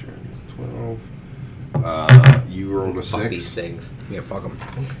 14. Jeremy is 12. You rolled a Fuck 6. these things. Yeah, fuck them.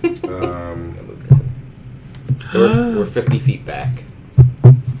 I'll move this in. So we're 50 feet back.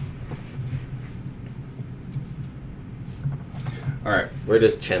 All right. Where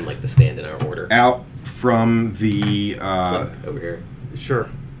does Chen like to stand in our order? Out from the. Over here. Sure.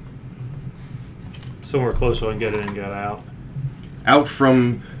 Somewhere close so I can get in and get out. Out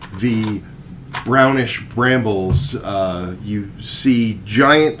from the brownish brambles, you see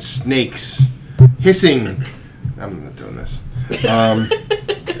giant snakes hissing. I'm not doing this. I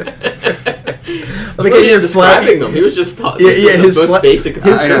think you're describing them. He was just talking. Yeah, his most basic.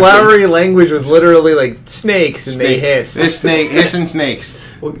 his I know. flowery language was literally like snakes, and they hiss. This snake, hissing snakes.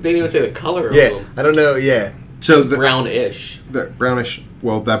 Well, they didn't even say the color of Yeah, them. I don't know. Yeah, So the Brownish. brownish.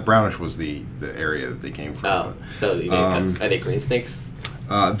 Well, that brownish was the area that they came from. Oh, so you are they green snakes?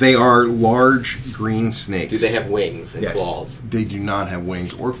 They are large green snakes. Do they have wings and Yes. claws? They do not have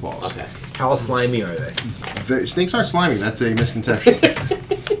wings or claws. Okay. how slimy are they? The snakes aren't slimy. That's a misconception.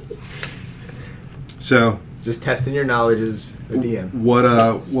 So, Just testing your knowledge as a DM.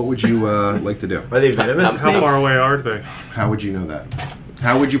 what would you like to do? Are they venomous How snakes? far away are they? How would you know that?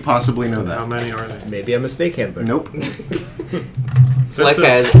 How would you possibly know How that? many are they? Maybe I'm a snake handler. Nope. Fleck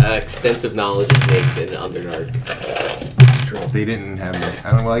That's has extensive knowledge of snakes in Underdark. They didn't have.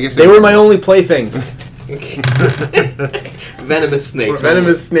 I don't. Well, I guess They were my only playthings. Venomous snakes.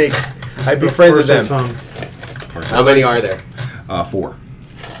 Venomous snakes. I befriended First them. tongue. How many are there? 4.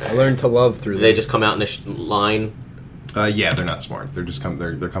 I learned to love through Do them. they just come out in a line? Yeah, they're not smart. They're just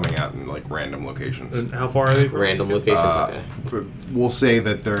they're coming out in like random locations. And how far are they? from Random us? locations? Okay. But we'll say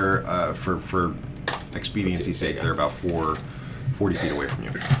that they're for expediency's sake, they're about 40 feet away from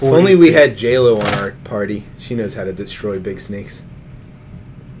you. If only we had JLo on our party. She knows how to destroy big snakes.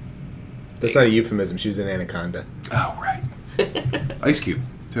 That's not a euphemism. She was an anaconda. Oh right. Ice Cube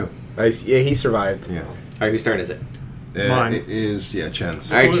too. Yeah, he survived. Yeah. All right, whose turn is it? Mine. It is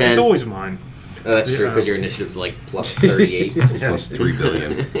Chen's. All right, It's Chen. always mine. Oh, that's true Yeah. because your initiative's like plus 38. Plus 3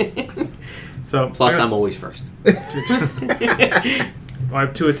 billion. So Plus, I I'm always first.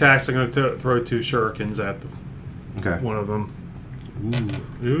 have 2 attacks. I'm going to throw 2 shurikens at Okay. one of them.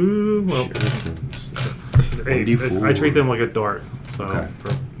 Ooh, well, hey, 1d4. I treat them like a dart. So Okay.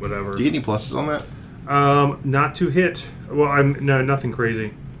 for whatever. Do you get any pluses on that? Not to hit. Well, nothing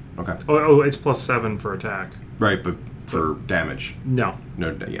crazy. Okay. Oh, it's +7 for attack. Right, but for damage. No.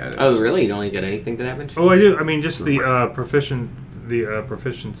 No. Yeah. Oh, really? You don't even get anything to damage? Oh, I do. I mean, just the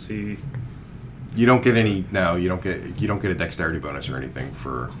proficiency. You don't get any. No, you don't get a dexterity bonus or anything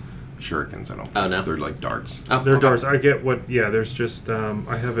for shurikens. I don't. Oh, no? They're like darts. Oh, They're okay. darts. I get what? Yeah. There's just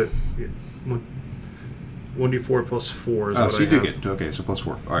I have it. 1d4 plus 4 is Oh, what so I you do have. get. Okay, so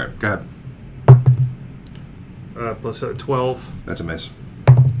 +4. All right, go ahead. Plus 12, That's a miss.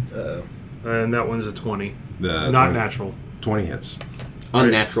 Uh-oh. and that one's a 20. The Not 20 natural. 20 hits.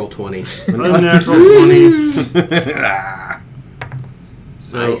 Unnatural 20. Unnatural 20.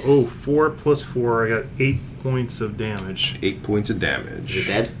 So, Nice. 4 plus 4. I got 8 points of damage. 8 points of Is damage. it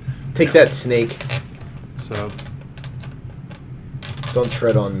dead? Take that, snake. So, Don't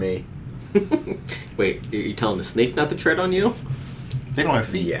tread on me. Wait, Wait, you telling the snake not to tread on you? They don't have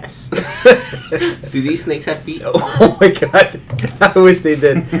feet. Yes. Do these snakes have feet? Oh my god. I wish they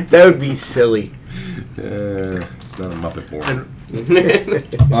did. That would be silly. It's not a Muppet born.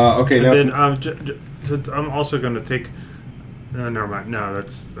 And, Okay, now and it's, then I'm also going to take. Never mind. No,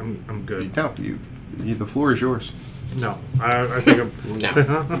 that's I'm good. no, the floor is yours. No, I think I'm.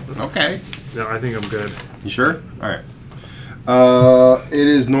 No. Okay. No, I think I'm good. You sure? All right. It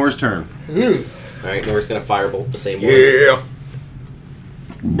is Nora's turn. Alright, Nora's gonna firebolt the same way. Yeah.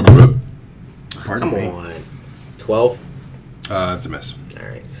 Pardon Come me. on. 12. It's a miss.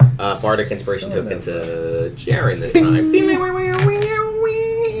 Alright. Bardic Inspiration token to Jaren this time.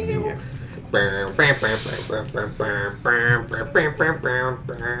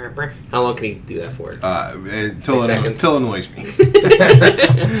 How long can he do that for? Until 6 seconds. it annoys me.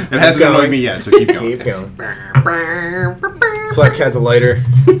 It hasn't annoyed me yet, so keep going. Keep going. Fleck has a lighter.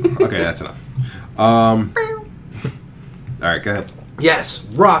 Okay, that's enough. All right, go ahead. Yes.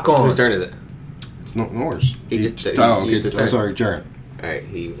 Rock on. Whose turn is it? It's not Nora's. He just oh, okay. used his turn. Sorry, Jaren. Alright,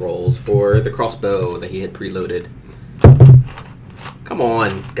 he rolls for the crossbow that he had preloaded. Come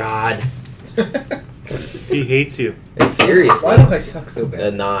on, God. He hates you. Seriously. Why do I suck so A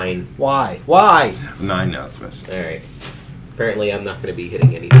bad? 9. Why? Why? 9 now, it's a miss. Alright. Apparently I'm not going to be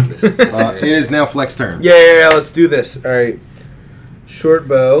hitting anything this It is now Fleck's turn. Yeah, let's do this. All right. Short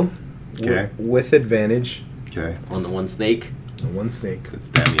bow. Okay. With advantage. Okay. On the one snake. And one snake. That's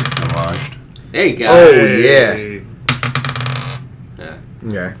Demi homaged. There you go. Oh, Hey. Yeah.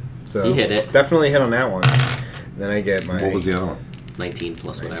 Okay. So He hit it. Definitely hit on that one. Then I get my What was the other one? 19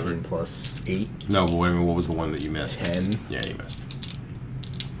 plus whatever. 19 plus 8, No, but wait a minute, what was the one that you missed? 10. Yeah, you missed.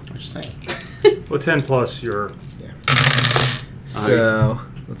 I'm just saying. Well, 10 plus your. So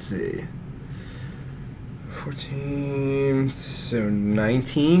let's see. 14. So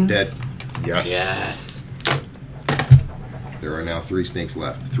 19. Dead. Yes. There are now 3 snakes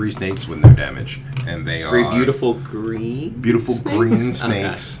left. 3 snakes with no damage. And they Three are beautiful green. beautiful green Okay.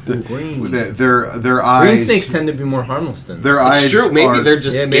 snakes. Green. Their eyes. Green snakes tend to be more harmless than Their It's eyes. true. Maybe are, they're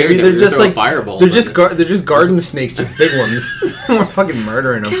just yeah, scared. maybe they're just like fireball. they're just garden snakes, just big ones. We're fucking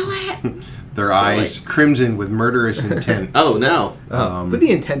murdering them. their eyes crimson with murderous intent. Oh no. But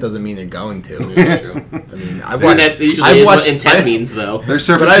the intent doesn't mean they're going to. That's true. I mean, I mean, that usually is what intent means, though. Their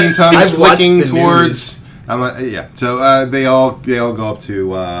serpentine tongues I've watched flicking the towards. Yeah. So they all go up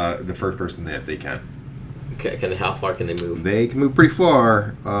to the first person that they can. Okay, how far can they move? They can move pretty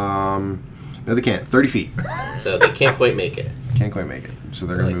far. No, they can't. 30 feet. So they can't quite make it. Can't quite make it. So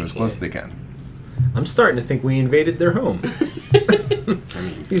they're going to move as close as they can. I'm starting to think we invaded their home. I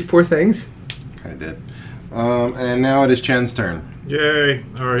mean, These poor things. kind of did. And now it is Chen's turn. Yay!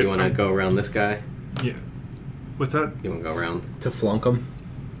 All right. Do you want to go around this guy? Yeah. What's that? You want to go around? To flunk them.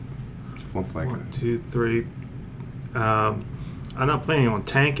 Flunk like 1, 2, 3. I'm not planning on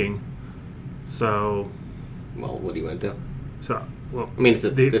tanking, so Well, what do you want to do? well. I mean,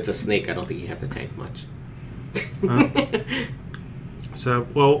 it's a snake. I don't think you have to tank much. So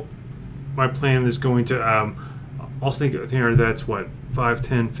well, my plan is going to I'll sneak it here. That's what 5,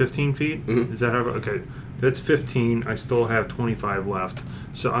 10, 15 feet. Mhm. Is that how? Okay, that's 15. I still have 25 left,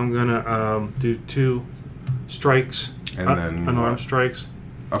 so I'm gonna do 2 strikes, And then unarmed what? strikes,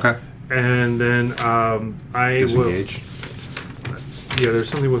 Okay. and then I Disengage. will. Yeah, there's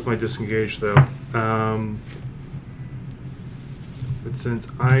something with my disengage though. But since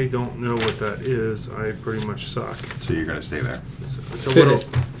I don't know what that is, I pretty much suck. So you're going to stay there. So what?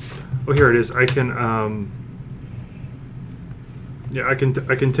 Oh, here it is. I can. Yeah, I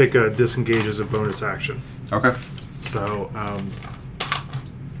can take a disengage as a bonus action. Okay. So,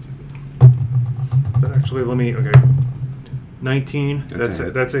 but actually, let me. Okay, 19. That's a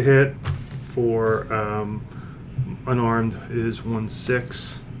hit. That's a hit. For unarmed is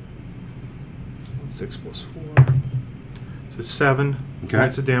 1/6. 1/6 plus 4. So 7. Okay.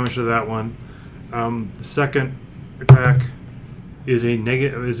 That's the damage to that one. The second attack is a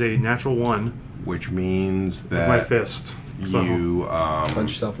natural 1 Which means with my that fist. So, you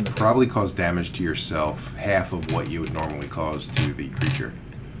Punch yourself in the face. probably cause damage to yourself, half of what you would normally cause to the creature.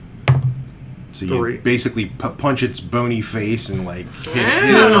 So you 3. basically punch its bony face and like hit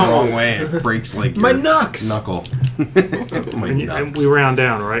it the wrong way, and it breaks like My your knucks! knuckle. My and knucks. we round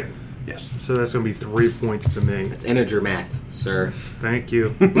down, right? Yes. So that's going to be 3 points to me. It's integer math, sir. Thank you.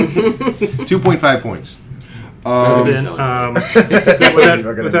 2.5 points. And then, So-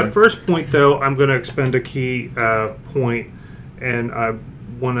 with that first point, though, I'm going to expend a key point, and I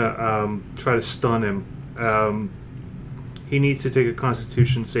want to try to stun him. He needs to take a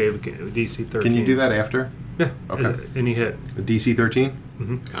Constitution save, DC 13. Can you do that after? Yeah. Okay. Any hit. A DC 13?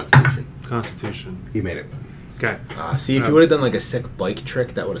 Constitution. Constitution. He made it. Okay. See, if you would have done like a sick bike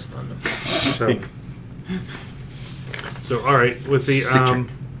trick, that would have stunned him. So all right, with the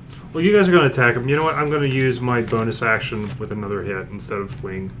well, you guys are going to attack him. You know what? I'm going to use my bonus action with another hit instead of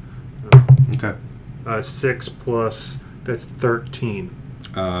fleeing. Okay. 6 plus that's 13.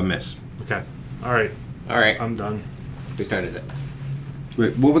 Miss. Okay. All right. All right. I'm done. Whose turn is it?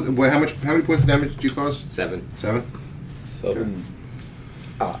 Wait, how many points of damage did you cause? 7. 7? So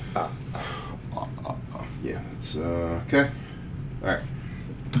Yeah, it's okay. Alright.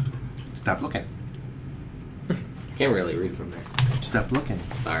 Stop looking. can't really read from there. Stop looking.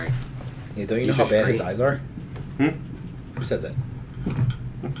 Sorry. Yeah, don't you know Use how your bad his screen. eyes are? Hmm? Who said that?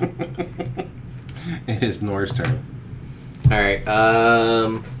 It is Nora's turn. All right.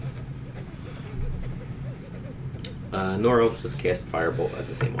 Nora will just cast Firebolt at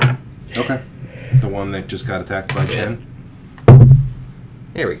the same one. Okay. The one that just got attacked by Chen.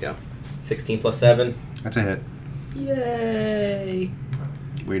 There we go. 16 plus 7. That's a hit. Yay!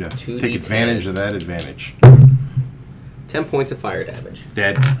 Way to 2d10. take advantage of that advantage. 10 points of fire damage.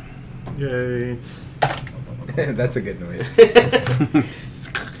 Dead. Yay. That's a good noise.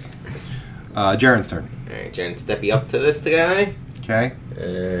 Jaren's turn. Alright, Jen, steppy up to this guy. Okay.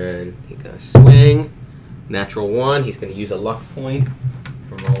 And he's going to swing. Natural 1. He's going to use a luck point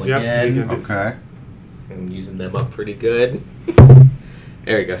to roll Yep, again. you can- Okay. I'm using them up pretty good.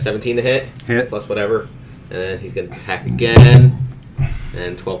 There we go. 17 to hit. Hit. Plus whatever. And then he's going to attack again.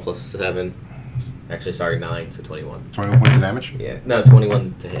 And 12 plus 7. Actually, sorry, 9, so 21. 21 points of damage. Yeah. No,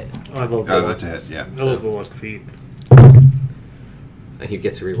 21 to hit. I love the Oh, luck. that's a hit, yeah. I love the luck feat. And he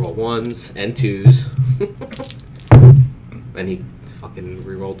gets to reroll 1s and 2s. And he fucking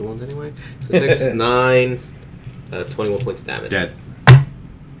rerolled the 1s anyway. So 6, 9, 21 points of damage. Dead.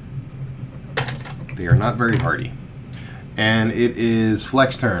 They are not very hardy. And it is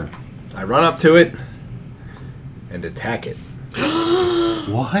Fleck's turn. I run up to it and attack it.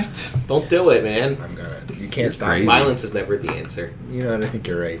 What? Don't do it, man. I'm gonna. You can't It's stop crazy. me. Violence is never the answer. You know what? I think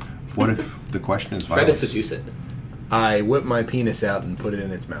you're right. What if the question is Try to violence? seduce it. I whip my penis out and put it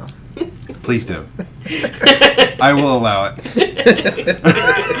in its mouth. Please do. I will allow it.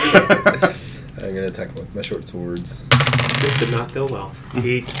 I'm gonna attack with my short swords. This did not go well.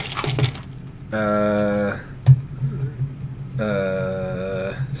 8.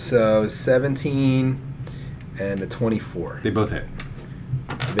 So 17 and a 24. They both hit.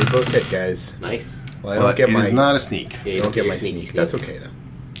 They both hit, guys. Nice. Well, I don't But get it my. is not a sneak. Yeah, I you don't get your my sneaky sneak. That's sneak. okay though.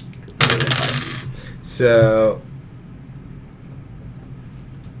 Because So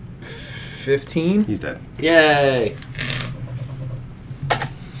 15. He's dead. Yay!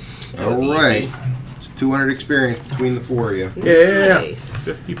 That was All right. easy. It's 200 experience between the four of you. Yeah. Nice.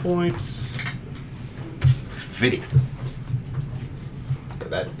 50 points. 50.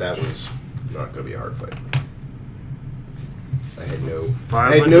 That was not going to be a hard fight. I had no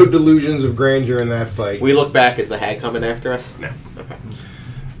 500. delusions of grandeur in that fight. We look back, is the hag coming after us? No. Okay.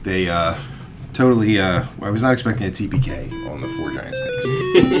 They totally. I was not expecting a TPK on the four giant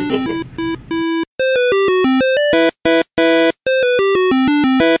snakes.